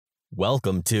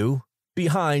Welcome to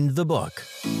Behind the Book.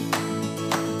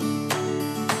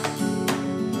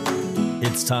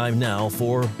 It's time now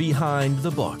for Behind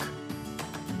the Book,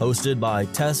 hosted by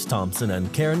Tess, Thompson,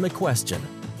 and Karen McQuestion,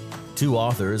 two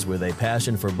authors with a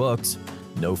passion for books,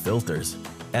 no filters,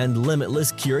 and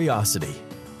limitless curiosity.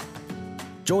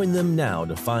 Join them now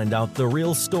to find out the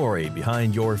real story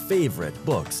behind your favorite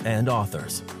books and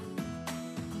authors.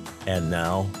 And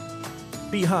now,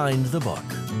 Behind the Book.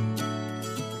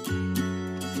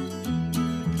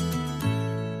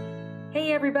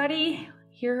 Hey everybody,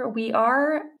 here we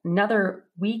are, another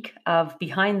week of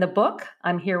Behind the Book.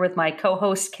 I'm here with my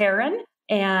co-host Karen,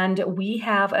 and we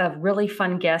have a really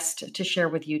fun guest to share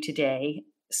with you today.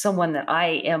 Someone that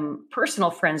I am personal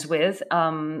friends with,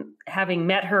 having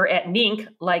met her at NINC,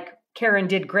 like Karen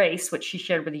did Grace, which she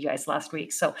shared with you guys last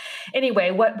week. So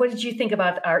anyway, what did you think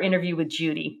about our interview with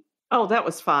Judy? Oh, that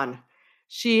was fun.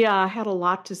 She had a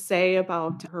lot to say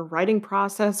about her writing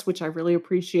process, which I really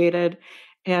appreciated.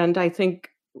 And I think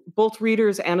both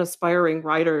readers and aspiring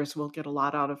writers will get a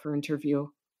lot out of her interview.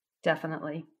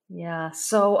 Definitely. Yeah.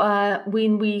 So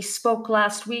when we spoke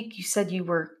last week, you said you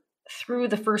were through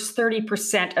the first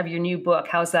 30% of your new book.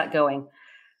 How's that going?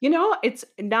 You know, it's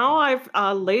now I've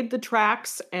laid the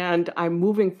tracks and I'm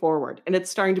moving forward, and it's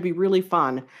starting to be really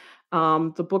fun.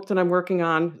 The book that I'm working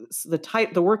on,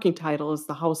 the working title is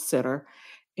The House Sitter.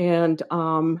 And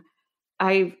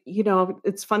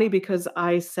it's funny because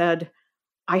I said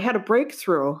I had a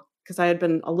breakthrough because I had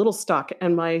been a little stuck.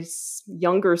 And my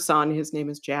younger son, his name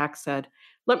is Jack, said,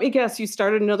 "Let me guess, you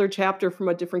started another chapter from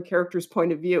a different character's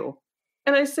point of view."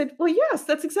 And I said, "Well, yes,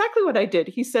 that's exactly what I did."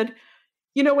 He said,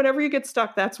 "Whenever you get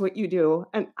stuck, that's what you do."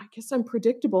 And I guess I'm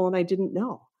predictable and I didn't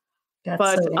know.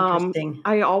 That's so interesting.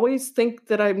 I always think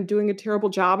that I'm doing a terrible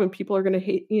job and people are going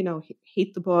to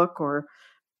hate the book, or,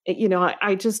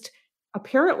 I just,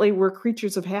 apparently we're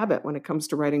creatures of habit when it comes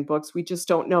to writing books. We just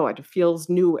don't know it. It feels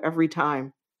new every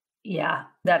time. Yeah,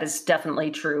 that is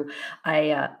definitely true.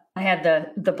 I had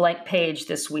the blank page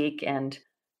this week, and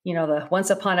the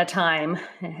once upon a time,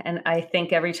 and I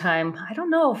think every time, I don't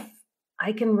know if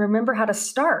I can remember how to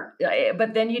start,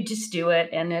 but then you just do it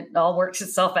and it all works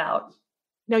itself out.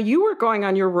 Now, you were going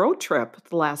on your road trip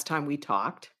the last time we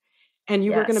talked, and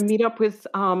you were going to meet up with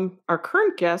our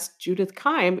current guest, Judith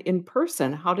Keim, in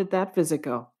person. How did that visit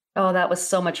go? Oh, that was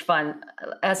so much fun.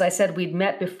 As I said, we'd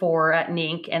met before at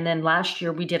NINC, and then last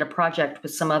year we did a project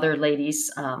with some other ladies,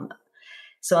 some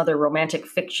other romantic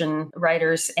fiction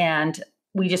writers, and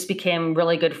we just became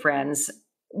really good friends.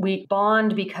 We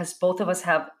bond because both of us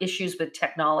have issues with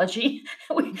technology.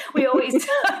 We always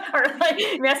are like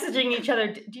messaging each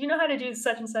other. Do you know how to do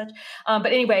such and such? But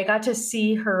anyway, I got to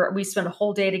see her. We spent a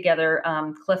whole day together,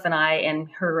 Cliff and I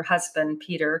and her husband,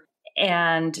 Peter.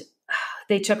 And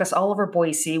they took us all over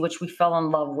Boise, which we fell in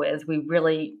love with.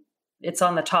 It's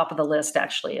on the top of the list,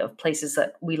 actually, of places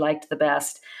that we liked the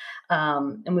best.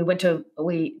 And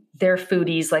they're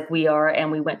foodies like we are.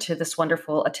 And we went to this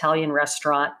wonderful Italian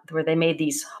restaurant where they made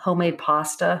these homemade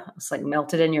pasta. It was like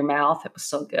melted in your mouth. It was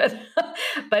so good.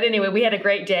 But anyway, we had a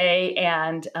great day.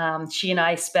 And she and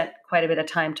I spent quite a bit of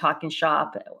time talking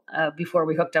shop before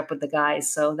we hooked up with the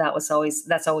guys. So that's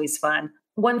always fun.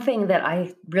 One thing that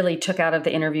I really took out of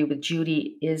the interview with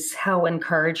Judy is how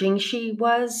encouraging she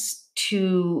was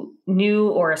to new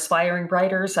or aspiring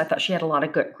writers. I thought she had a lot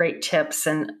of great tips,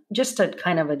 and just a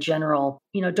kind of a general,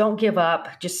 don't give up,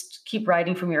 just keep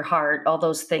writing from your heart. All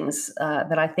those things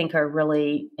that I think are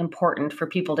really important for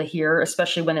people to hear,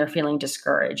 especially when they're feeling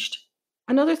discouraged.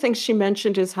 Another thing she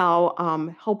mentioned is how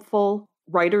helpful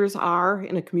writers are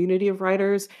in a community of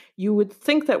writers. You would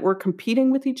think that we're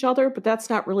competing with each other, but that's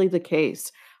not really the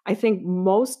case. I think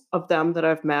most of them that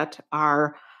I've met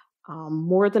are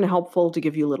more than helpful to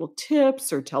give you little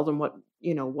tips or tell them what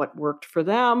worked for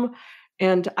them.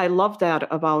 And I love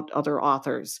that about other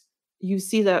authors. You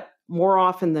see that more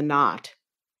often than not.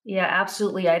 Yeah,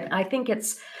 absolutely. I think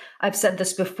I've said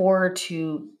this before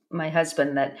to my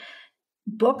husband, that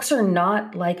books are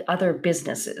not like other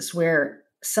businesses where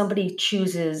somebody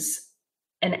chooses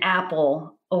an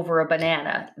apple over a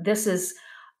banana.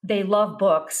 They love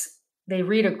books. They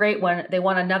read a great one, they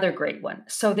want another great one.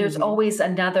 So there's always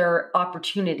another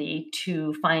opportunity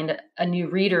to find a new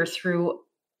reader through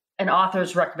an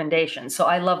author's recommendation. So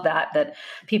I love that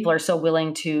people are so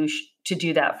willing to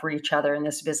do that for each other in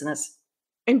this business.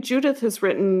 And Judith has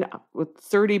written with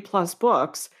 30 plus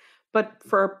books, but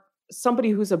for somebody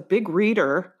who's a big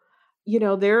reader,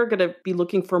 they're going to be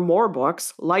looking for more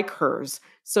books like hers.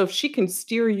 So if she can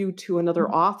steer you to another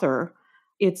author,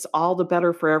 it's all the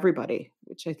better for everybody,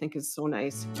 which I think is so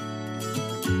nice.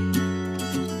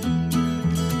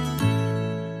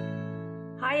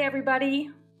 Hi, Hi,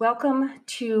 everybody. Welcome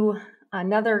to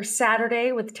another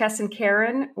Saturday with Tess and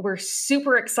Karen. We're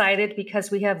super excited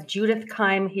because we have Judith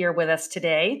Keim here with us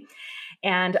today.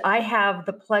 And I have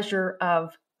the pleasure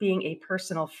of being a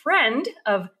personal friend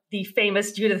of the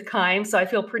famous Judith Keim, so I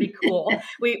feel pretty cool.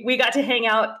 We got to hang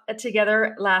out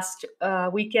together last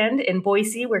weekend in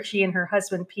Boise, where she and her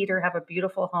husband Peter have a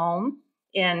beautiful home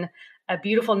in a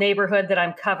beautiful neighborhood that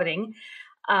I'm coveting.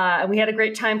 And we had a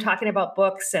great time talking about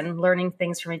books and learning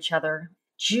things from each other.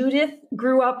 Judith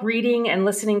grew up reading and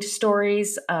listening to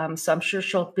stories, so I'm sure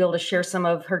she'll be able to share some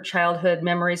of her childhood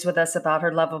memories with us about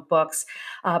her love of books.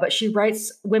 But she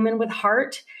writes women with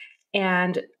heart,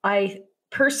 and I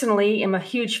personally am a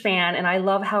huge fan, and I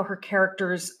love how her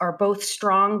characters are both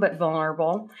strong but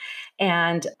vulnerable.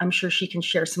 And I'm sure she can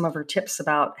share some of her tips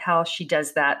about how she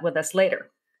does that with us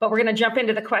later. But we're going to jump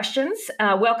into the questions.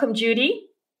 Welcome, Judy.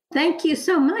 Thank you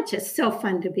so much. It's so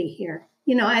fun to be here.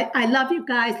 You know, I love you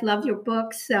guys, love your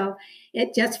books. So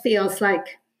it just feels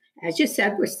like, as you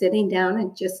said, we're sitting down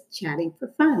and just chatting for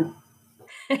fun.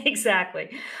 Exactly.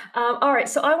 All right.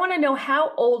 So I want to know,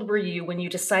 how old were you when you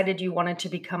decided you wanted to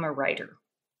become a writer?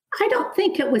 I don't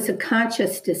think it was a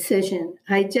conscious decision.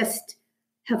 I just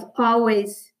have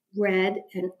always read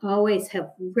and always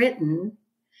have written.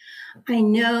 I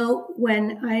know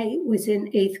when I was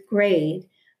in 8th grade,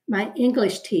 my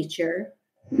English teacher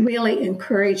really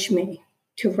encouraged me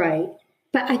to write.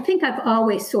 But I think I've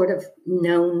always sort of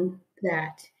known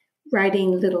that,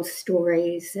 writing little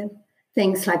stories and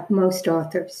things like most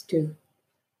authors do.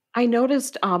 I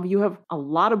noticed you have a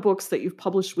lot of books that you've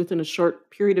published within a short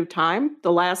period of time,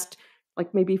 the last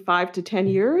like maybe 5 to 10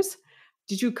 years.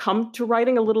 Did you come to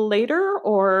writing a little later,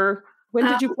 or when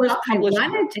did you first publish? I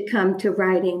wanted to come to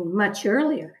writing much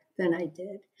earlier than I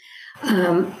did,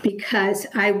 because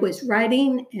I was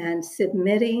writing and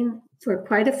submitting for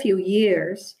quite a few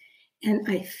years. And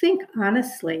I think,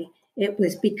 honestly, it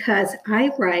was because I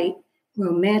write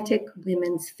romantic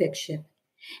women's fiction.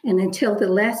 And until the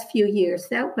last few years,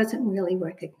 that wasn't really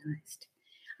recognized.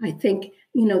 I think,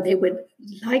 you know, they would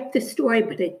like the story,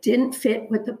 but it didn't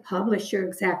fit what the publisher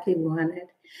exactly wanted.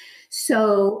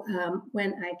 So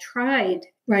when I tried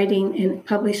writing and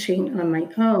publishing on my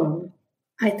own,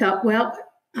 I thought, well,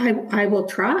 I will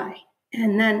try.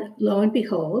 And then lo and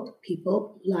behold,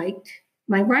 people liked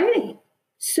my writing.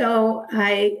 So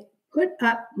I put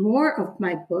up more of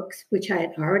my books, which I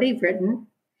had already written,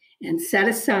 and set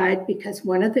aside, because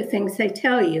one of the things they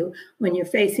tell you when you're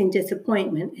facing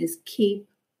disappointment is keep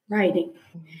writing.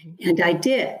 Mm-hmm. And I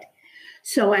did.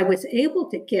 So I was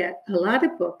able to get a lot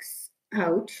of books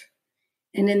out.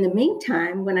 And in the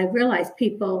meantime, when I realized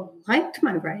people liked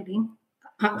my writing,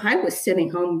 I was sitting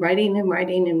home writing and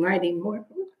writing and writing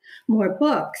more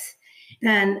books.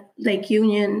 And Lake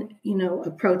Union, you know,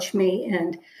 approached me,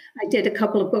 and I did a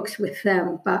couple of books with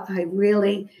them. But I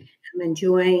really am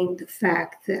enjoying the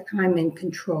fact that I'm in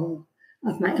control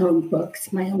of my own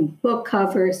books, my own book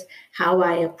covers, how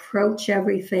I approach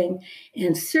everything.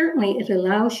 And certainly it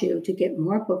allows you to get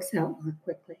more books out more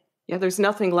quickly. Yeah, there's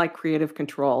nothing like creative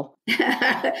control.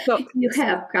 So, you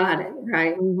have got it,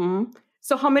 right? Mm-hmm.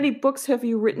 So how many books have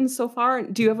you written so far?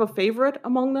 Do you have a favorite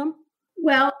among them?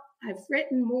 Well, I've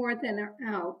written more than are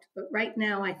out, but right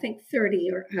now I think 30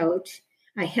 are out.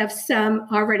 I have some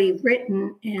already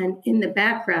written, and in the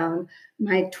background,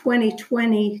 my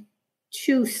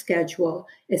 2022 schedule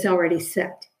is already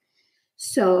set.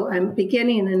 So I'm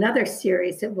beginning another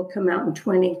series that will come out in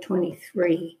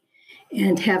 2023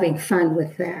 and having fun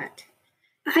with that.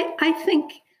 I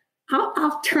think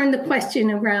I'll turn the question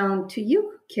around to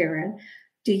you, Karen.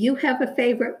 Do you have a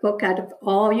favorite book out of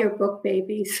all your book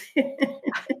babies?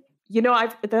 You know,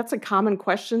 that's a common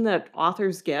question that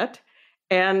authors get.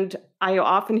 And I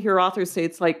often hear authors say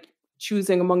it's like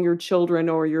choosing among your children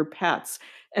or your pets.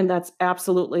 And that's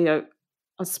absolutely a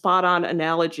spot-on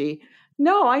analogy.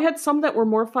 No, I had some that were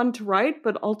more fun to write,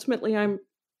 but ultimately I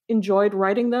enjoyed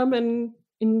writing them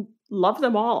and love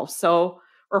them all. So,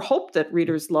 or hope that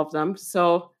readers love them.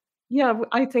 So, yeah,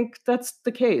 I think that's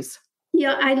the case.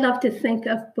 Yeah, I love to think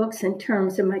of books in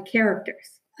terms of my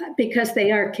characters because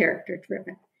they are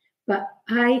character-driven. But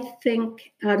I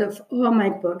think out of all my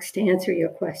books, to answer your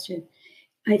question,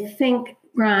 I think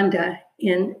Rhonda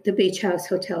in the Beach House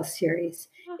Hotel series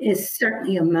is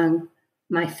certainly among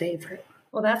my favorite.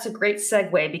 Well, that's a great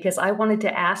segue, because I wanted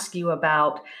to ask you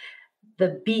about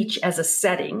the beach as a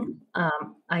setting.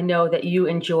 I know that you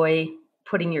enjoy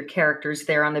putting your characters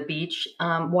there on the beach.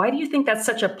 Why do you think that's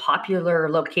such a popular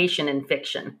location in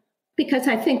fiction? Because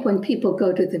I think when people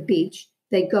go to the beach,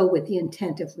 they go with the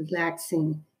intent of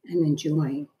relaxing and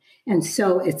enjoying. And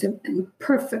so it's a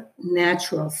perfect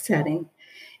natural setting.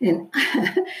 And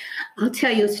I'll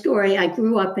tell you a story. I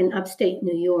grew up in upstate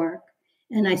New York,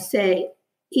 and I say,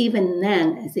 even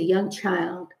then, as a young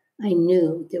child, I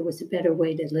knew there was a better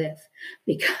way to live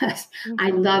because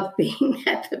I love being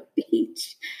at the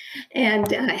beach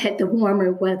and had the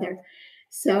warmer weather.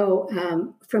 So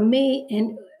for me,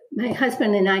 and my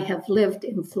husband and I have lived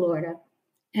in Florida.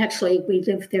 Actually, we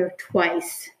lived there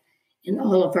twice in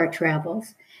all of our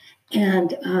travels.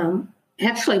 And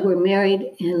actually, we're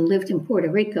married and lived in Puerto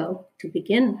Rico to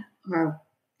begin our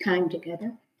time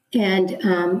together. And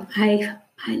I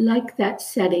like that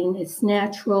setting. It's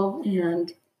natural,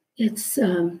 and it's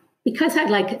because I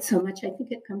like it so much, I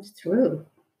think it comes through.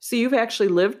 So you've actually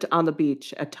lived on the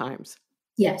beach at times?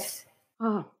 Yes.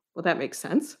 Oh, well, that makes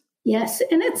sense. Yes,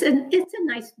 and it's a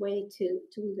nice way to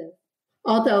live.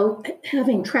 Although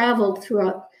having traveled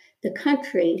throughout the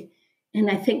country, and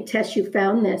I think, Tess, you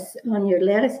found this on your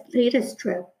latest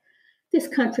trip, this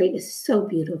country is so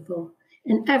beautiful,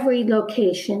 and every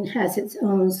location has its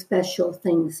own special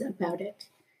things about it.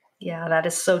 Yeah, that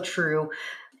is so true.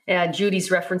 Judy's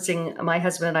referencing my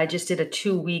husband and I just did a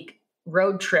 2-week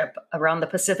road trip around the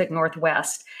Pacific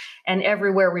Northwest. And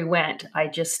everywhere we went, I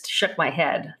just shook my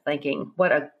head thinking,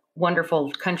 what a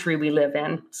wonderful country we live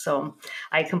in. So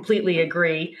I completely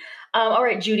agree. All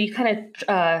right, Judy, kind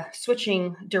of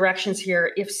switching directions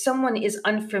here. If someone is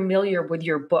unfamiliar with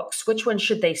your books, which one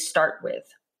should they start with?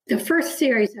 The first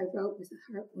series I wrote was The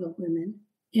Heartwell Women.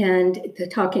 And The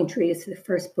Talking Tree is the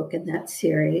first book in that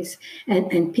series,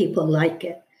 and people like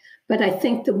it. But I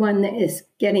think the one that is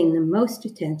getting the most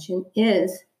attention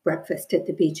is Breakfast at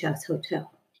the Beach House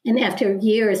Hotel. And after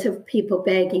years of people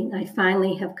begging, I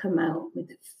finally have come out with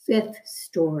the 5th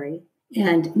story.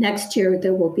 And next year,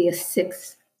 there will be a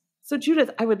 6th. So,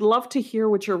 Judith, I would love to hear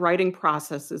what your writing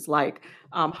process is like,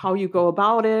 how you go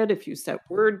about it, if you set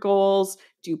word goals,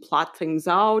 do you plot things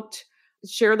out?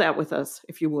 Share that with us,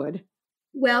 if you would.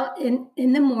 Well,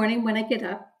 in the morning when I get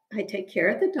up, I take care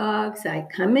of the dogs. I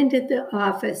come into the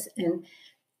office and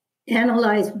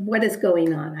analyze what is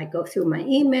going on. I go through my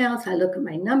emails. I look at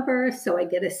my numbers so I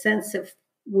get a sense of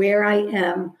where I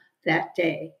am that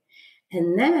day.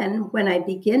 And then when I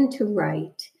begin to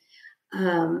write,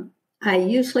 I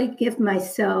usually give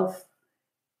myself,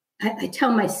 I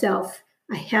tell myself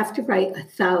I have to write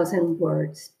 1,000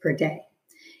 words per day.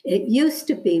 It used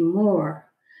to be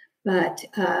more, but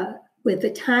with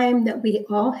the time that we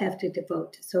all have to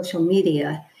devote to social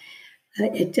media,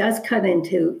 it does cut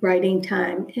into writing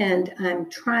time. And I'm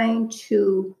trying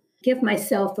to give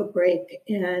myself a break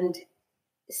and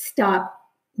stop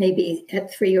maybe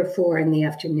at 3 or 4 in the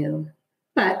afternoon.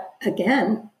 But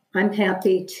again, I'm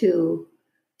happy to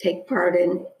take part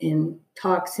in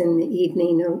talks in the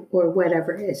evening or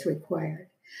whatever is required.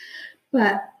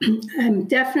 But I'm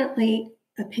definitely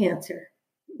a pantser.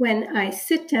 When I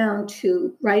sit down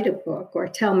to write a book or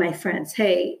tell my friends,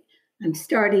 hey, I'm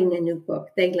starting a new book,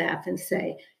 they laugh and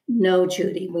say, no,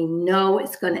 Judy, we know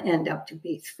it's going to end up to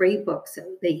be 3 books at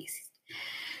least.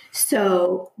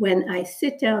 So when I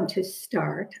sit down to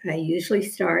start, I usually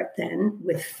start then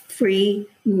with 3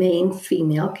 main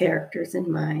female characters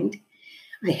in mind.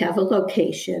 I have a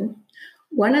location.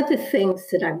 One of the things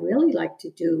that I really like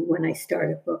to do when I start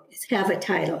a book is have a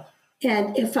title.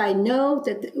 And if I know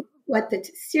that what the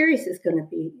series is going to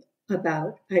be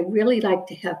about, I really like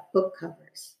to have book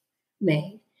covers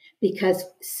made, because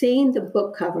seeing the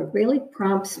book cover really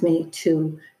prompts me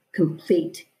to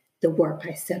complete the work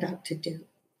I set out to do.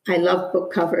 I love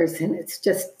book covers, and it's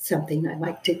just something I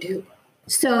like to do.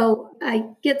 So I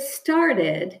get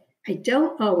started. I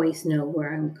don't always know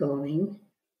where I'm going,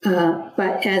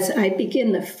 but as I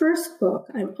begin the first book,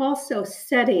 I'm also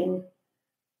setting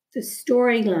the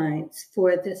storylines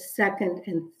for the second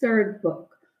and third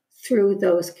book through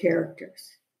those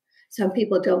characters. Some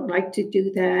people don't like to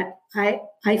do that.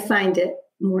 I find it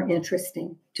more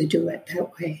interesting to do it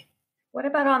that way. What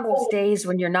about on those days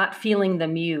when you're not feeling the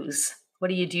muse? What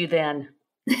do you do then?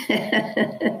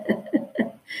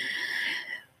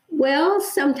 Well,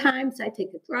 sometimes I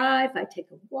take a drive, I take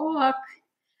a walk.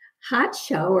 Hot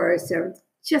showers are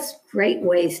just great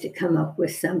ways to come up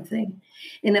with something.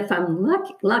 And if I'm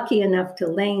lucky enough to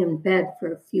lay in bed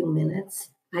for a few minutes,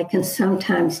 I can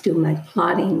sometimes do my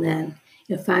plotting then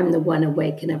if I'm the one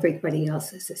awake and everybody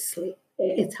else is asleep.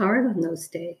 It's hard on those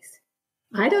days.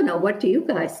 I don't know. What do you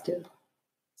guys do?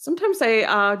 Sometimes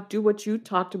I do what you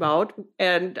talked about.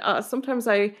 And sometimes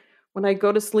when I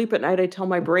go to sleep at night, I tell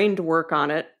my brain to work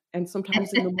on it. And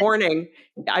sometimes in the morning,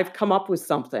 I've come up with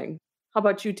something. How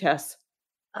about you, Tess?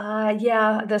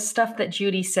 Yeah, the stuff that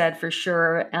Judy said for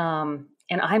sure. And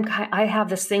I have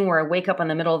this thing where I wake up in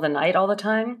the middle of the night all the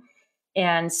time.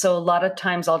 And so a lot of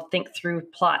times I'll think through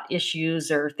plot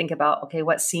issues or think about, okay,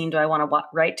 what scene do I want to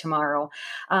write tomorrow?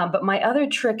 But my other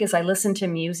trick is I listen to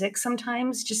music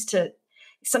sometimes, just to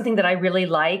something that I really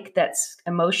like that's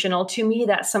emotional to me,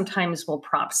 that sometimes will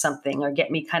prompt something or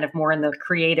get me kind of more in the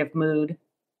creative mood.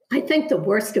 I think the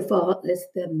worst of all is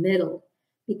the middle,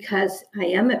 because I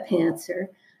am a pantser.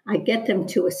 I get them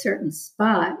to a certain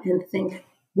spot and think,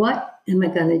 what am I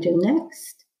going to do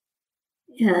next?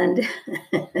 And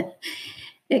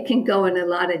it can go in a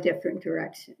lot of different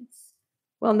directions.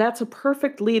 Well, and that's a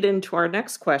perfect lead into our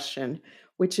next question,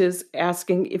 which is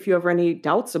asking if you have any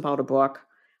doubts about a book,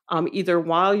 either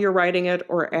while you're writing it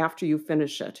or after you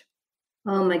finish it.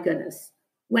 Oh my goodness.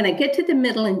 When I get to the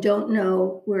middle and don't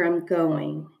know where I'm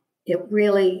going, it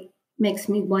really makes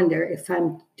me wonder if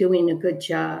I'm doing a good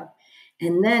job.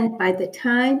 And then by the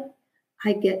time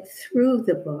I get through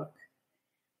the book,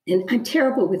 and I'm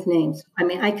terrible with names. I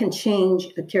mean, I can change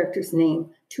a character's name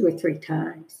 2 or 3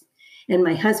 times. And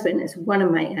my husband is one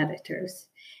of my editors,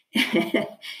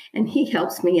 and he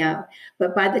helps me out.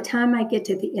 But by the time I get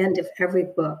to the end of every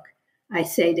book, I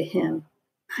say to him,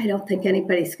 I don't think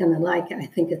anybody's going to like it. I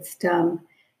think it's dumb.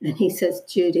 And he says,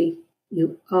 Judy,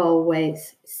 you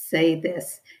always say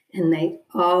this, and they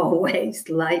always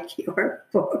like your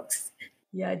books.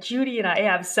 Yeah, Judy and I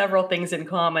have several things in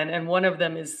common, and one of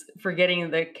them is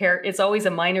forgetting the character. It's always a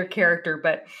minor character,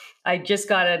 but I just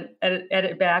got an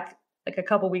edit back like a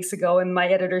couple weeks ago, and my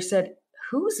editor said,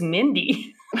 "Who's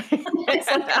Mindy?"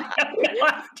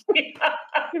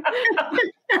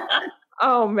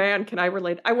 Oh man, can I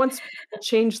relate? I once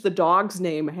changed the dog's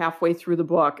name halfway through the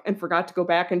book and forgot to go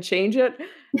back and change it.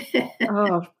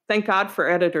 Oh, thank God for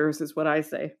editors, is what I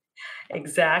say.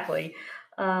 Exactly.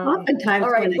 Oftentimes,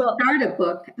 when I start a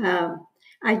book,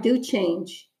 I do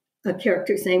change a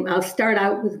character's name. I'll start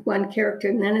out with one character,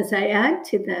 and then as I add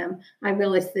to them, I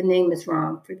realize the name is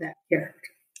wrong for that character.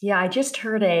 Yeah, I just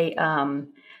heard it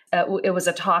was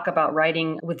a talk about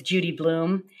writing with Judy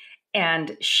Blume,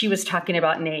 and she was talking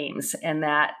about names, and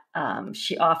that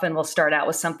she often will start out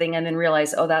with something and then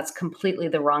realize, oh, that's completely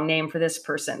the wrong name for this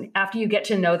person. After you get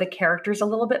to know the characters a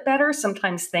little bit better,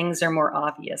 sometimes things are more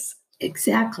obvious.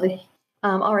 Exactly.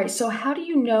 All right. So how do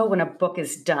you know when a book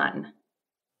is done?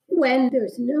 When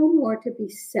there's no more to be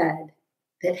said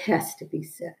that has to be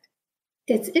said.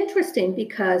 It's interesting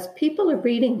because people are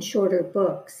reading shorter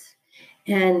books,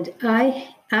 and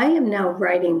I am now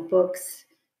writing books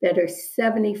that are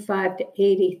 75 to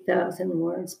 80,000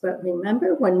 words. But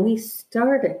remember when we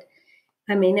started,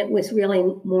 I mean, it was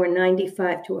really more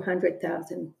 95 to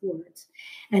 100,000 words.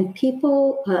 And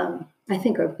people, I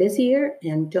think, are busier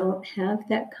and don't have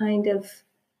that kind of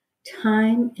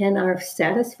time and are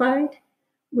satisfied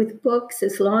with books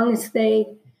as long as they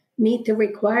meet the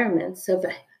requirements of,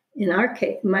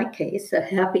 my case, a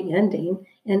happy ending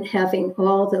and having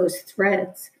all those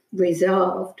threads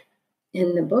resolved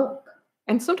in the book.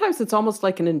 And sometimes it's almost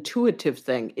like an intuitive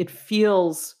thing. It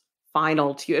feels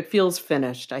final to you. It feels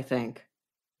finished, I think.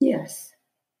 Yes.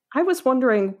 I was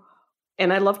wondering,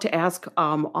 and I love to ask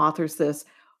authors this,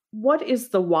 what is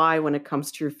the why when it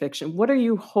comes to your fiction? What are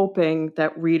you hoping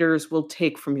that readers will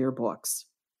take from your books?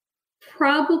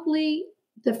 Probably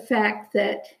the fact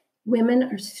that women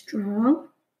are strong,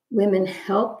 women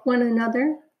help one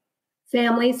another,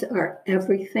 families are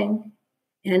everything,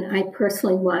 and I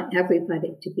personally want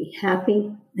everybody to be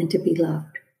happy and to be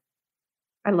loved.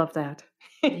 I love that.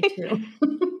 Me too.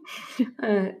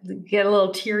 Get a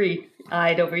little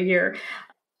teary-eyed over here.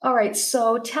 All right,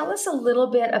 so tell us a little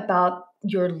bit about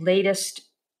your latest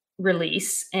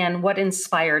release and what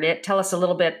inspired it. Tell us a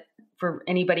little bit, for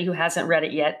anybody who hasn't read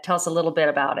it yet, tell us a little bit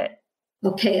about it.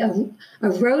 Okay, a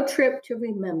Road Trip to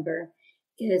Remember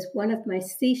is one of my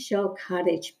Seashell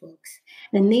Cottage books.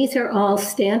 And these are all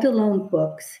standalone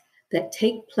books that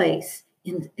take place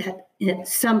in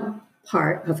some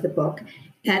part of the book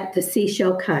at the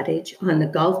Seashell Cottage on the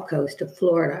Gulf Coast of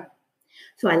Florida.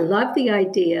 So I love the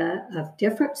idea of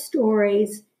different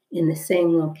stories in the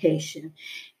same location.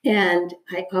 And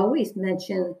I always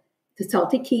mention the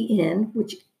Salty Key Inn,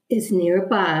 which is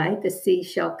nearby the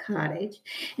Seashell Cottage.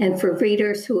 And for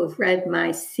readers who have read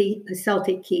my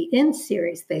Salty Key Inn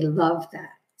series, they love that.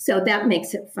 So that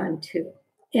makes it fun too.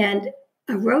 And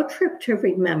A Road Trip to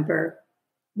Remember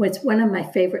was one of my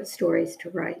favorite stories to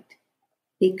write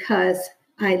because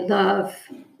I love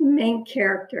the main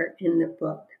character in the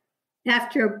book.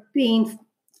 After being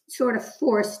sort of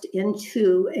forced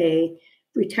into a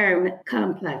retirement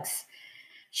complex,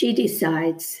 she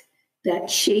decides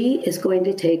that she is going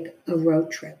to take a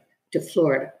road trip to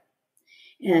Florida.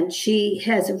 And she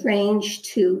has arranged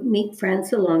to meet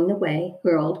friends along the way,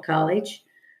 her old college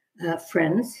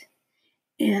friends,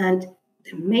 And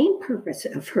the main purpose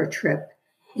of her trip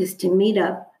is to meet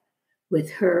up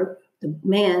with the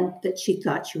man that she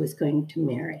thought she was going to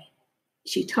marry.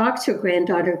 She talks her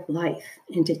granddaughter Blythe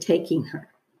into taking her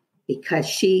because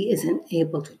she isn't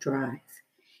able to drive.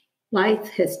 Blythe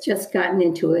has just gotten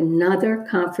into another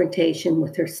confrontation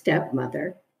with her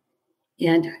stepmother,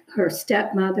 and her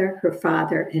stepmother, her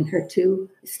father, and her 2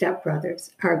 stepbrothers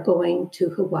are going to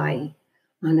Hawaii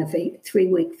on a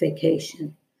 3-week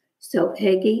vacation. So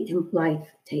Aggie and Blythe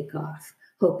take off,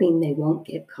 hoping they won't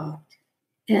get caught.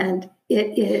 And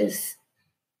it is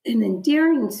an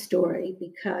endearing story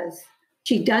because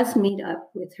she does meet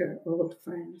up with her old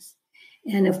friends.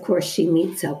 And of course, she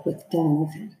meets up with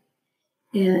Donovan.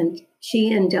 And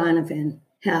she and Donovan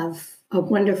have a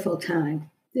wonderful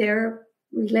time. Their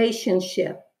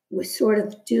relationship was sort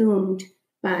of doomed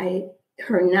by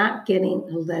her not getting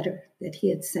a letter that he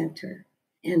had sent her.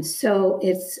 And so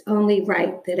it's only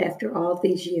right that after all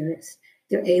these years,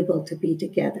 they're able to be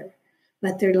together.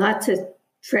 But there are lots of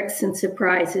tricks and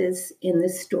surprises in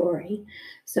this story,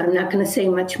 so I'm not going to say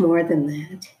much more than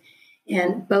that.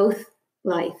 And both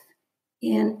Blythe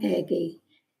and Aggie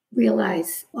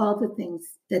realize all the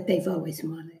things that they've always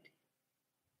wanted.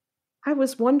 I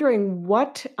was wondering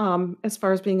what, as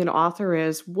far as being an author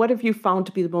is, what have you found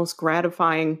to be the most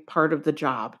gratifying part of the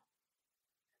job?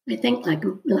 I think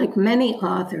like many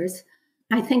authors,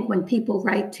 I think when people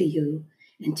write to you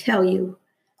and tell you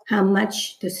how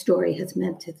much the story has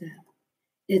meant to them,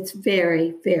 it's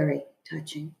very, very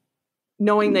touching.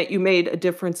 Knowing that you made a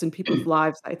difference in people's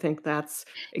lives, I think that's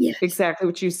Yes. exactly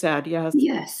what you said. Yes.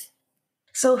 Yes.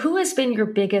 So who has been your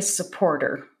biggest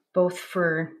supporter, both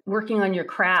for working on your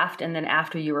craft and then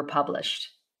after you were published?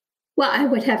 Well, I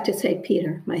would have to say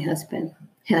Peter, my husband,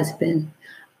 has been.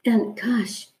 And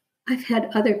gosh, I've had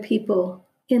other people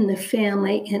in the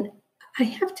family, and I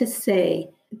have to say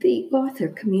the author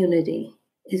community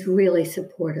is really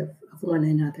supportive of one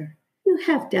another. You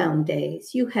have down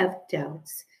days, you have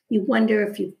doubts. You wonder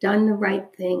if you've done the right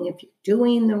thing, if you're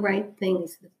doing the right thing.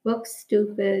 Is the book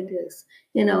stupid? Is,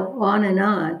 on and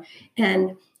on.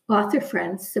 And author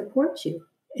friends support you.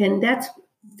 And that's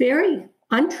very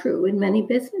untrue in many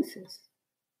businesses.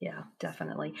 Yeah,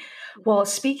 definitely. Well,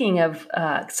 speaking of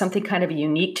something kind of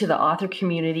unique to the author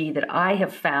community that I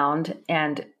have found,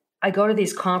 and I go to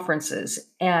these conferences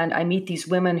and I meet these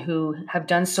women who have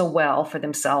done so well for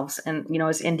themselves and,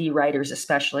 as indie writers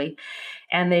especially,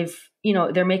 and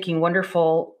they're making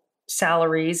wonderful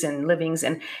salaries and livings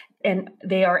and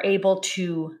they are able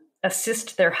to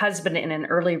assist their husband in an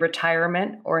early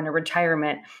retirement or in a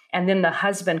retirement. And then the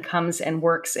husband comes and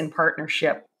works in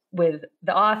partnership with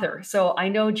the author. So I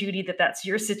know, Judy, that's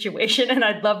your situation, and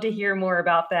I'd love to hear more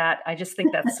about that. I just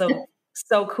think that's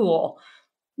so cool.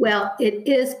 Well, it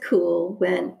is cool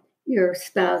when your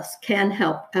spouse can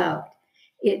help out.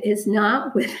 It is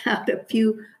not without a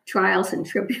few trials and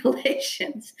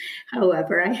tribulations.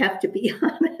 However, I have to be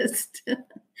honest.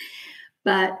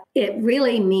 But it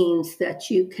really means that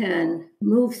you can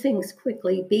move things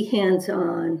quickly, be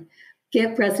hands-on,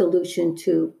 get resolution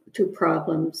to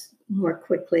problems more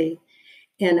quickly.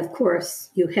 And of course,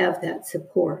 you have that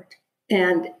support.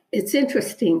 And it's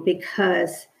interesting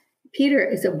because Peter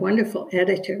is a wonderful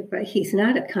editor, but he's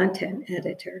not a content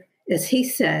editor. As he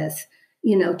says,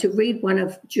 to read one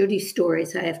of Judy's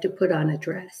stories, I have to put on a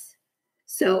dress.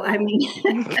 So,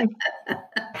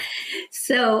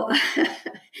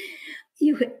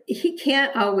 he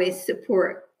can't always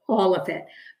support all of it,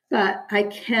 but I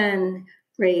can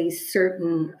raise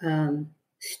certain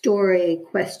story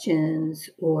questions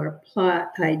or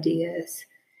plot ideas,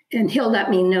 and he'll let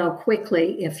me know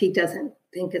quickly if he doesn't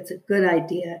think it's a good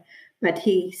idea, but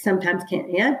he sometimes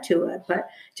can't add to it. But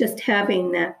just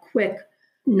having that quick,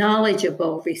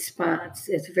 knowledgeable response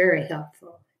is very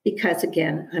helpful because,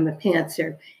 again, I'm a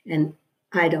pantser and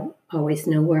I don't always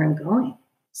know where I'm going.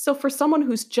 So for someone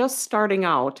who's just starting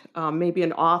out, maybe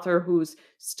an author who's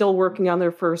still working on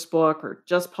their first book or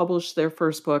just published their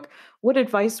first book, what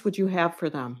advice would you have for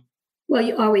them? Well,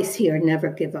 you always hear never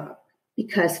give up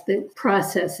because the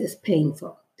process is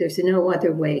painful. There's no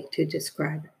other way to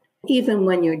describe it. Even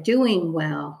when you're doing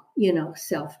well,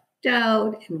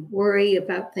 self-doubt and worry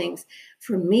about things.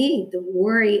 For me, the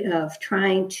worry of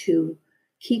trying to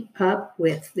keep up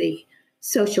with the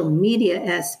social media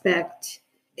aspect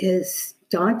is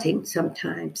daunting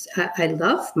sometimes. I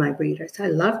love my readers. I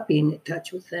love being in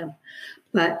touch with them.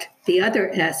 But the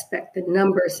other aspect, the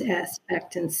numbers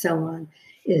aspect and so on,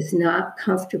 is not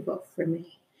comfortable for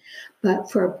me.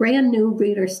 But for a brand new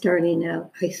reader starting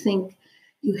out, I think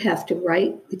you have to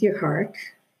write with your heart.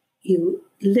 You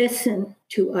listen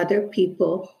to other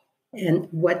people and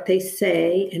what they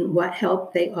say and what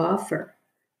help they offer.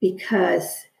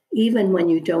 Because even when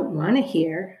you don't want to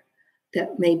hear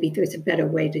that maybe there's a better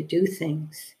way to do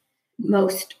things,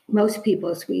 most people,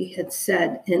 as we had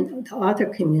said in the author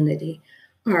community,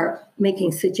 are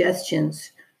making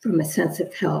suggestions from a sense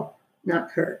of help,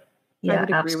 not hurt. Yeah, I would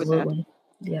agree absolutely. with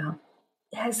that. Yeah.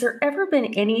 Has there ever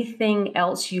been anything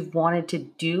else you've wanted to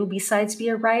do besides be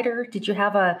a writer? Did you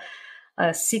have a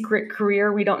secret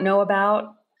career we don't know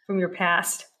about from your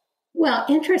past? Well,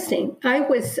 interesting.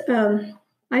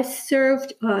 I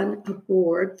served on a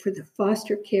board for the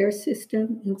foster care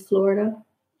system in Florida.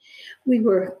 We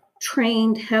were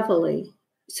trained heavily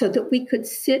so that we could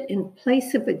sit in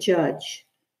place of a judge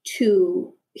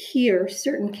to hear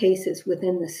certain cases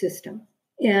within the system.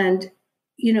 And,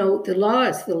 the law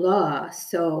is the law.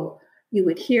 So you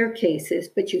would hear cases,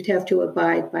 but you'd have to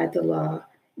abide by the law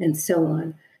and so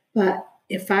on. But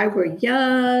if I were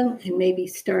young and maybe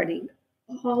starting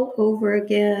all over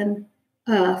again,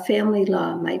 family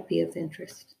law might be of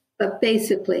interest. But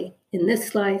basically, in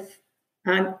this life,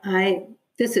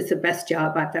 this is the best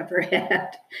job I've ever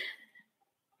had.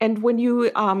 And when you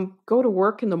go to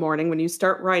work in the morning, when you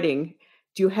start writing,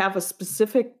 do you have a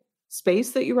specific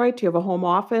space that you write? Do you have a home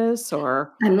office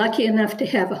or? I'm lucky enough to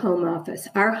have a home office.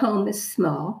 Our home is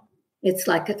small. It's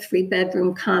like a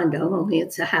 3-bedroom condo, only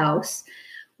it's a house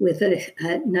with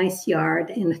a nice yard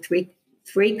and a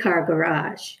three-car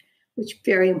garage, which is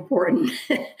very important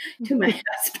to my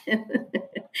husband.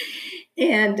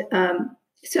 And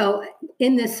so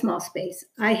in this small space,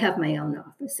 I have my own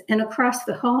office. And across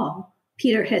the hall,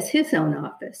 Peter has his own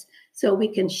office. So we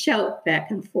can shout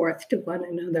back and forth to one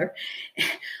another.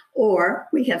 Or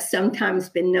we have sometimes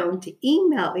been known to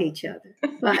email each other.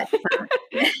 But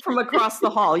from across the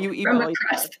hall, you email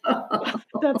each other.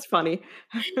 That's funny.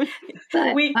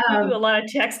 But, we do a lot of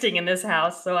texting in this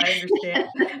house, so I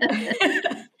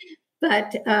understand.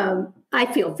 But I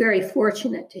feel very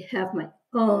fortunate to have my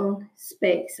own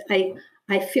space.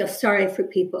 I feel sorry for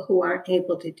people who aren't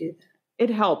able to do that. It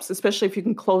helps, especially if you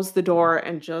can close the door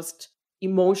and just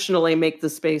emotionally make the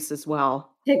space as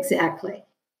well. Exactly.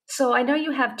 So I know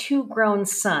you have 2 grown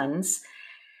sons.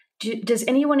 Does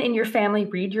anyone in your family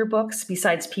read your books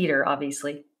besides Peter,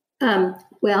 obviously?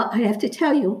 Well, I have to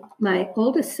tell you, my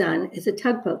oldest son is a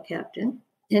tugboat captain,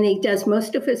 and he does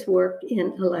most of his work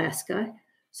in Alaska.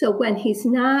 So when he's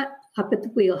not up at the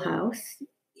wheelhouse,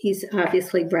 he's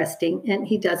obviously resting, and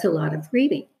he does a lot of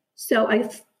reading. So I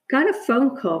got a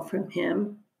phone call from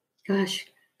him, a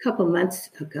couple months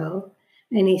ago,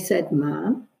 and he said,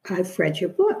 "Mom, I've read your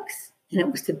books." And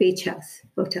it was the Beach House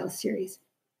Hotel series.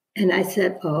 And I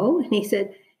said, "Oh," and he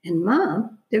said, "And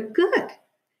Mom, they're good."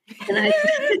 And I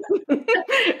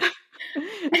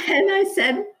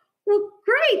said, "Well,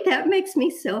 great. That makes me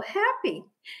so happy."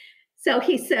 So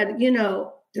he said,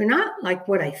 "They're not like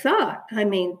what I thought. I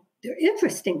mean, they're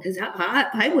interesting because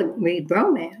I wouldn't read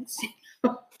romance."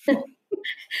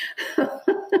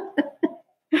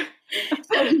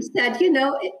 So he said,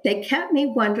 they kept me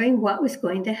wondering what was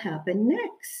going to happen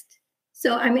next.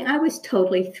 So, I was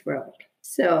totally thrilled.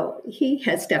 So he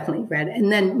has definitely read it.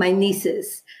 And then my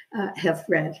nieces have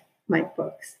read my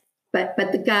books. But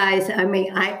the guys,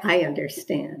 I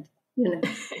understand, Yeah.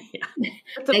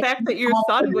 The fact that your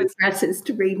son was dresses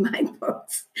to read my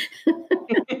books.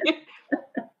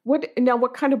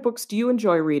 What kind of books do you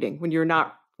enjoy reading when you're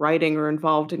not writing or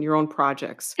involved in your own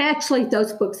projects? Actually,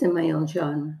 those books in my own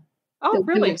genre. Oh,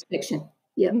 really? Women's fiction.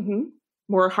 Yeah. Mm-hmm.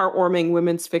 More heartwarming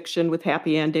women's fiction with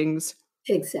happy endings.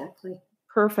 Exactly.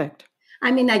 Perfect.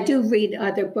 I do read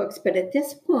other books, but at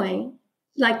this point,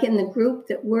 like in the group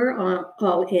that we're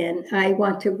all in, I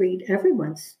want to read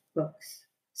everyone's books.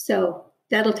 So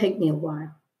that'll take me a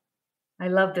while. I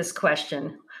love this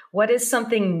question. What is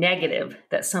something negative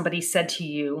that somebody said to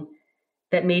you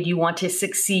that made you want to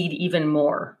succeed even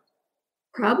more?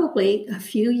 Probably a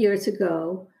few years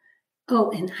ago. Oh,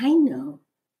 and I know.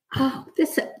 Oh,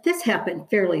 this happened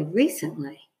fairly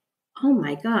recently. Oh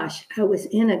my gosh, I was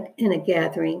in a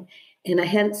gathering and I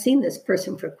hadn't seen this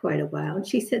person for quite a while. And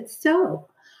she said, "So,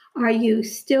 are you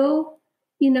still,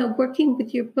 working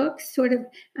with your books? Sort of,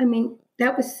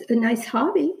 that was a nice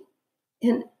hobby."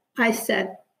 And I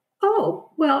said,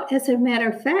 "Oh, well, as a matter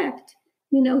of fact,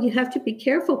 you have to be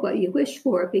careful what you wish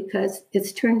for because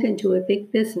it's turned into a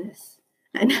big business."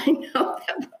 And I know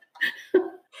that.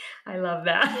 I love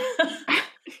that.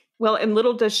 Well, and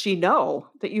little does she know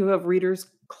that you have readers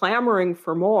clamoring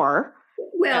for more.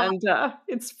 Well, and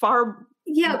it's far.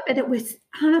 Yeah, but it was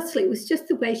just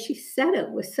the way she said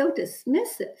it was so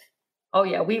dismissive. Oh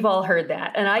yeah, we've all heard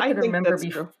that, and I can remember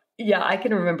before. Yeah, I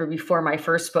can remember before my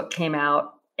first book came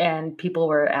out. and people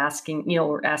were asking, oh,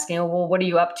 well, what are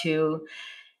you up to?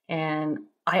 And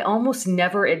I almost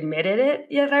never admitted it.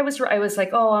 Yet I was like,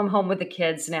 oh, I'm home with the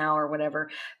kids now or whatever,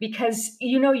 because,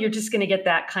 you're just going to get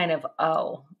that kind of,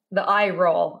 the eye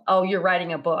roll. Oh, you're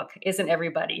writing a book. Isn't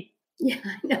everybody? Yeah,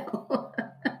 I know.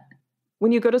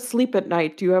 When you go to sleep at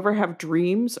night, do you ever have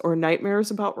dreams or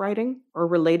nightmares about writing or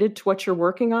related to what you're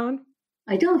working on?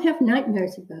 I don't have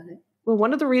nightmares about it. Well,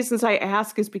 one of the reasons I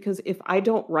ask is because if I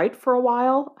don't write for a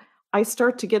while, I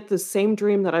start to get the same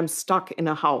dream that I'm stuck in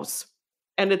a house.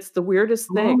 And it's the weirdest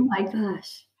thing. Oh my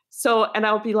gosh. So, and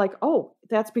I'll be like, oh,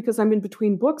 that's because I'm in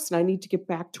between books and I need to get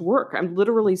back to work. I'm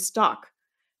literally stuck.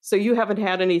 So you haven't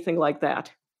had anything like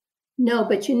that? No,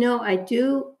 but I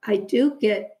do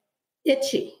get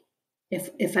itchy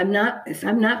if I'm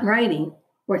not writing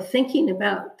or thinking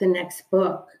about the next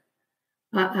book.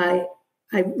 I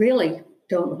really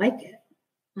don't like it.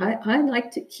 I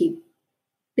like to keep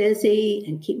busy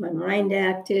and keep my mind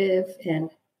active, and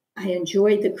I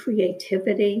enjoy the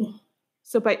creativity.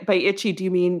 So by itchy, do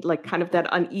you mean like kind of that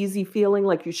uneasy feeling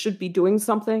like you should be doing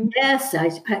something? Yes,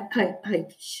 I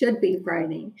should be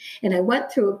writing. And I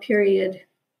went through a period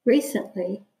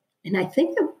recently, and I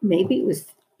think that maybe it was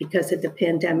because of the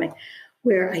pandemic,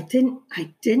 where I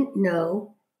didn't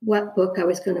know what book I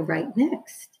was going to write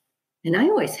next. And I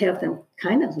always have them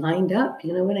kind of lined up,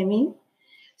 you know what I mean?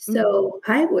 So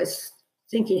I was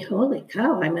thinking, holy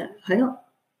cow,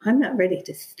 I'm not ready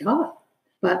to stop.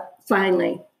 But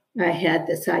finally I had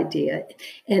this idea.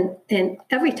 And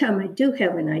every time I do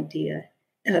have an idea,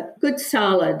 a good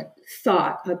solid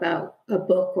thought about a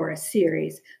book or a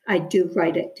series, I do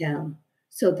write it down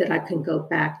so that I can go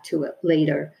back to it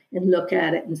later and look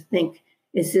at it and think,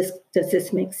 does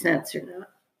this make sense or not?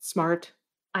 Smart.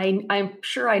 I'm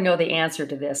sure I know the answer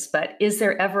to this, but is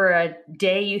there ever a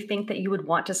day you think that you would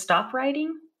want to stop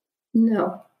writing?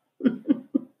 No.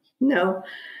 No.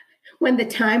 When the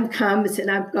time comes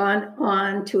and I've gone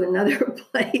on to another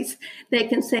place, they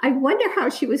can say, I wonder how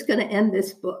she was going to end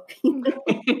this book.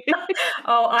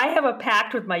 Oh, I have a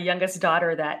pact with my youngest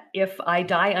daughter that if I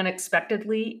die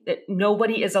unexpectedly, that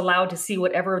nobody is allowed to see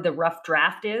whatever the rough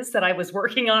draft is that I was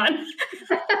working on.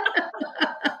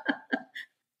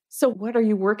 So what are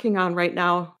you working on right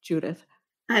now, Judith?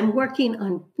 I'm working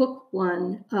on book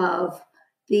 1 of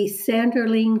the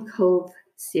Sanderling Cove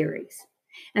series.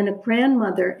 And a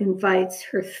grandmother invites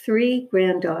her 3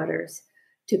 granddaughters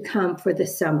to come for the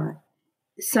summer.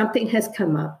 Something has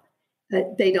come up.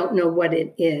 They don't know what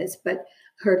it is, but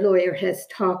her lawyer has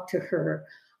talked to her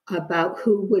about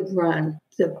who would run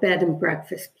the bed and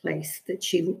breakfast place that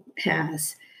she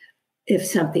has if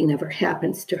something ever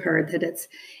happens to her, that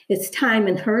it's time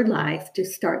in her life to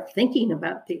start thinking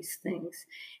about these things.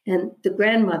 And the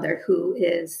grandmother, who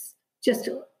is just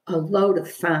a load of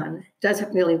fun,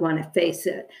 doesn't really want to face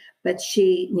it, but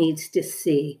she needs to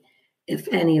see if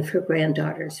any of her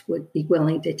granddaughters would be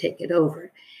willing to take it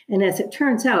over. And as it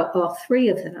turns out, all 3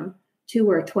 of them, 2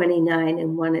 are 29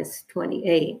 and 1 is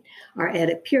 28, are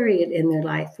at a period in their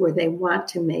life where they want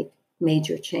to make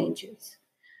major changes.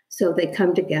 So they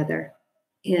come together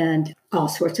and all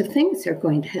sorts of things are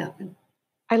going to happen.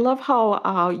 I love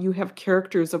how you have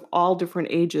characters of all different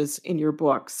ages in your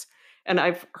books. And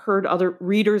I've heard other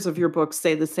readers of your books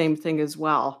say the same thing as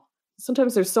well.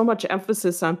 Sometimes there's so much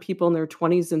emphasis on people in their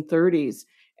 20s and 30s,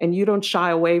 and you don't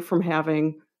shy away from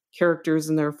having characters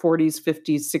in their 40s,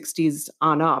 50s, 60s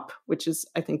on up, which is,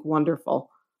 I think,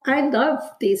 wonderful. I love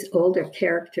these older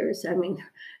characters. I mean,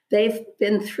 they've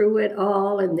been through it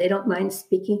all and they don't mind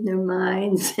speaking their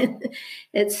minds.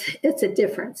 It's a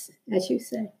difference, as you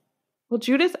say. Well,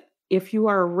 Judith, if you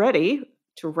are ready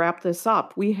to wrap this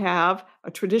up, we have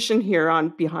a tradition here on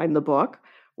Behind the Book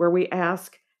where we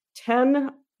ask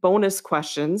 10 bonus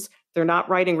questions. They're not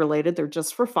writing related, they're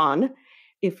just for fun.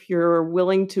 If you're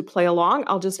willing to play along,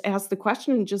 I'll just ask the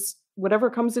question and just whatever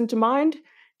comes into mind,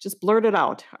 just blurt it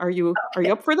out. Are you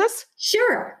up for this?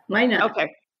 Sure. Why not?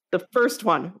 Okay. The first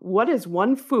one, what is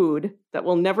one food that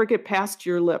will never get past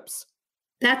your lips?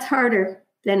 That's harder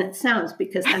than it sounds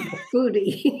because I'm a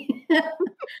foodie.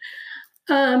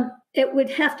 It would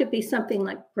have to be something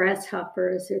like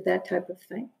grasshoppers or that type of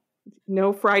thing.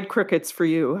 No fried crickets for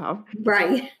you, huh?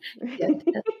 Right. Yeah,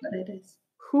 that's what it is.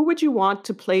 Who would you want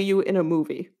to play you in a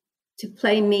movie? To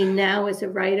play me now as a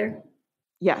writer?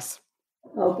 Yes.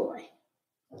 Oh, boy.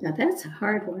 Now, that's a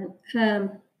hard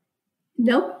one.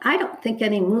 Nope, I don't think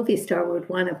any movie star would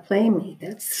want to play me.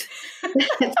 That's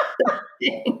the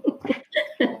thing.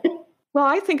 Well,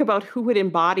 I think about who would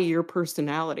embody your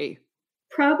personality.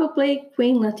 Probably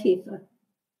Queen Latifah.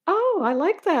 Oh, I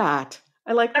like that.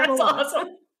 I like that a lot. That's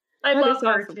awesome. I love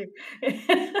her too.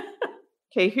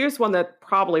 Okay, here's one that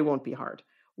probably won't be hard.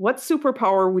 What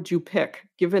superpower would you pick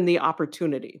given the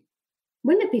opportunity?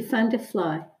 Wouldn't it be fun to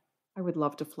fly? I would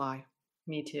love to fly.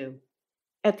 Me too.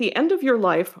 At the end of your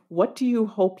life, what do you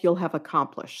hope you'll have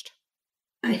accomplished?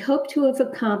 I hope to have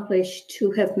accomplished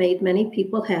to have made many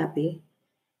people happy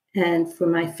and for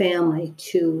my family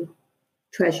to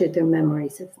treasure their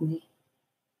memories of me.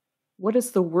 What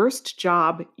is the worst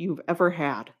job you've ever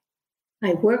had?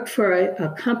 I worked for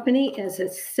a company as a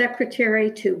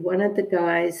secretary to one of the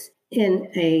guys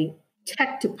in a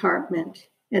tech department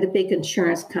at a big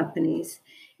insurance companies.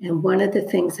 And one of the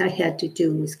things I had to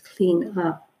do was clean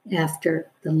up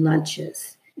after the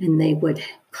lunches. And they would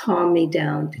calm me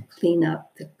down to clean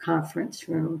up the conference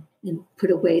room and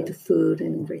put away the food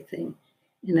and everything.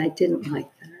 And I didn't like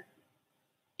that.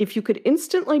 If you could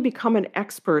instantly become an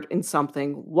expert in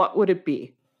something, what would it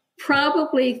be?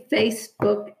 Probably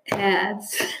Facebook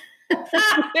ads.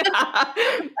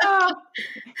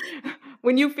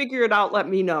 When you figure it out, let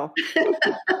me know.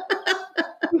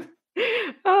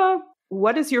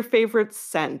 What is your favorite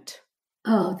scent?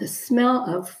 Oh, the smell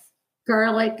of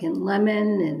garlic and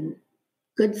lemon and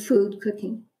good food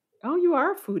cooking. Oh, you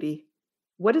are a foodie.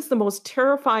 What is the most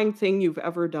terrifying thing you've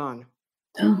ever done?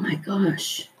 Oh my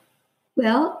gosh.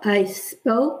 Well, I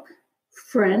spoke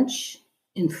French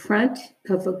in front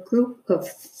of a group of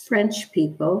French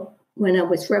people when I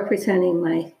was representing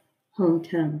my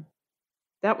hometown.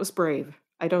 That was brave.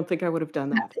 I don't think I would have done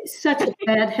that. Such a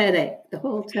bad headache the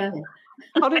whole time.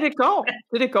 How did it go?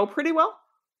 Did it go pretty well?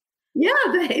 Yeah,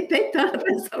 they thought it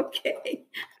was okay.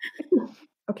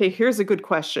 Okay, here's a good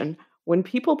question. When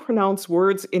people pronounce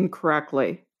words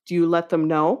incorrectly, do you let them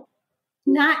know?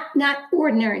 Not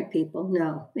ordinary people,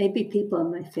 no. Maybe people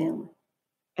in my family.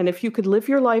 And if you could live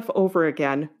your life over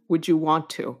again, would you want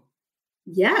to?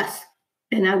 Yes.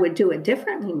 And I would do it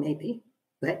differently, maybe,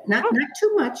 but not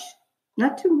too much.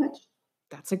 Not too much.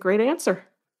 That's a great answer.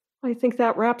 I think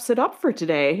that wraps it up for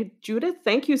today. Judith,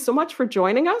 thank you so much for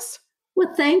joining us.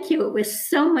 Well, thank you. It was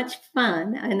so much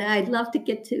fun. And I'd love to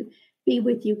get to be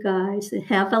with you guys and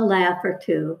have a laugh or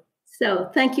two.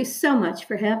 So thank you so much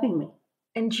for having me.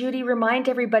 And Judy, remind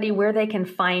everybody where they can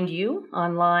find you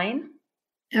online.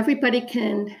 Everybody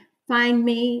can find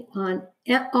me on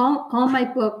all my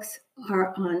books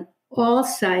are on all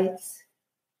sites,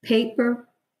 paper,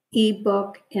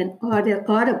 ebook, and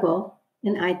Audible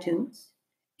in iTunes.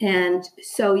 And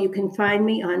so you can find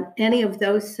me on any of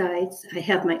those sites. I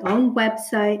have my own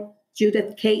website,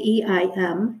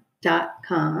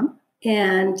 judithkeim.com.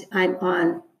 And I'm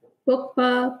on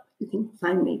BookBub. You can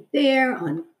find me there,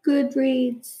 on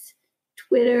Goodreads,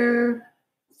 Twitter,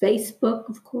 Facebook,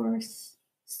 of course.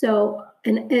 So,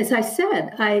 and as I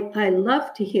said, I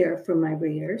love to hear from my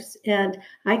readers, and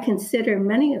I consider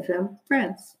many of them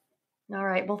friends. All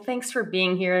right. Well, thanks for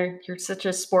being here. You're such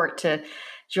a sport to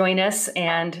join us,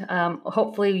 and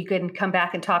hopefully you can come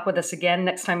back and talk with us again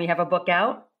next time you have a book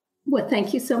out. Well,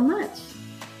 thank you so much.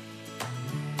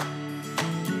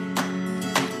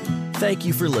 Thank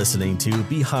you for listening to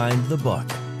Behind the Book,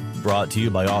 brought to you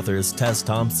by authors Tess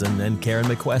Thompson and Karen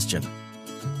McQuestion.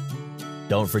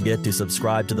 Don't forget to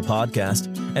subscribe to the podcast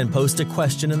and post a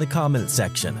question in the comments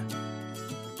section.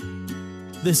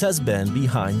 This has been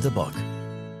Behind the Book.